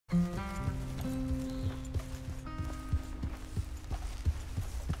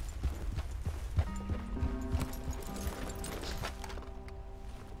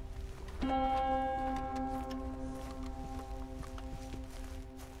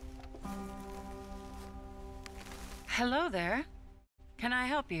Hello there. Can I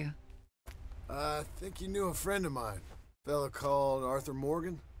help you? I think you knew a friend of mine. A fella called Arthur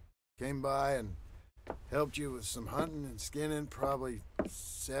Morgan. Came by and helped you with some hunting and skinning probably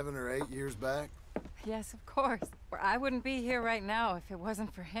 7 or 8 years back. Yes, of course. I wouldn't be here right now if it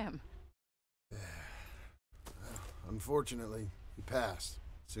wasn't for him. Unfortunately, he passed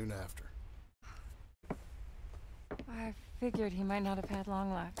soon after. I figured he might not have had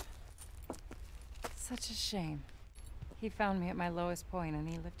long left. Such a shame. He found me at my lowest point and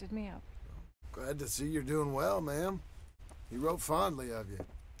he lifted me up. Glad to see you're doing well, ma'am. He wrote fondly of you.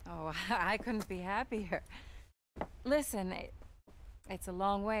 Oh, I couldn't be happier. Listen, it's a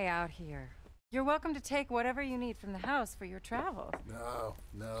long way out here. You're welcome to take whatever you need from the house for your travels.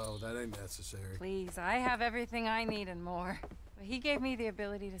 No, that ain't necessary. Please, I have everything I need and more. He gave me the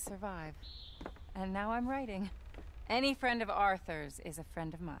ability to survive. And now I'm writing. Any friend of Arthur's is a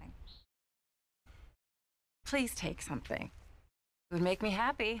friend of mine. Please take something. It would make me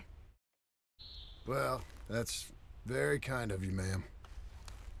happy. Well, that's very kind of you, ma'am.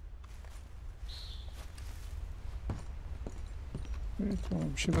 İyi,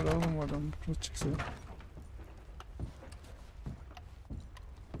 tamam, bir şeyler alalım adam. Biraz çıksa.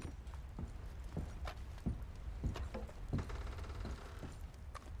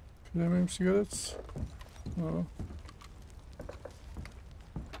 Premium sigaret. Aa.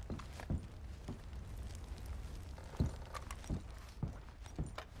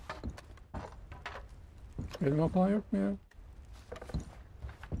 Elma falan yok mu ya?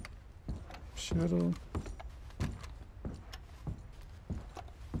 Bir şeyler alalım.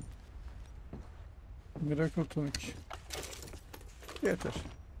 Miracle Tonic. Yeter.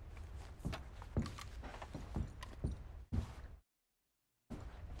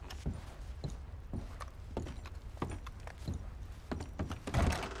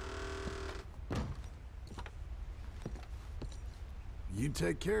 You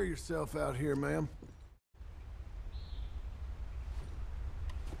take care of yourself out here, ma'am.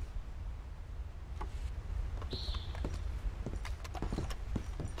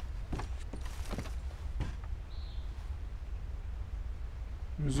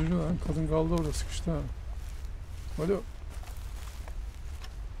 Üzücü lan. Kadın kaldı orada sıkıştı ha. Alo.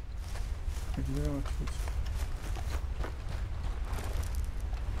 Gidelim artık.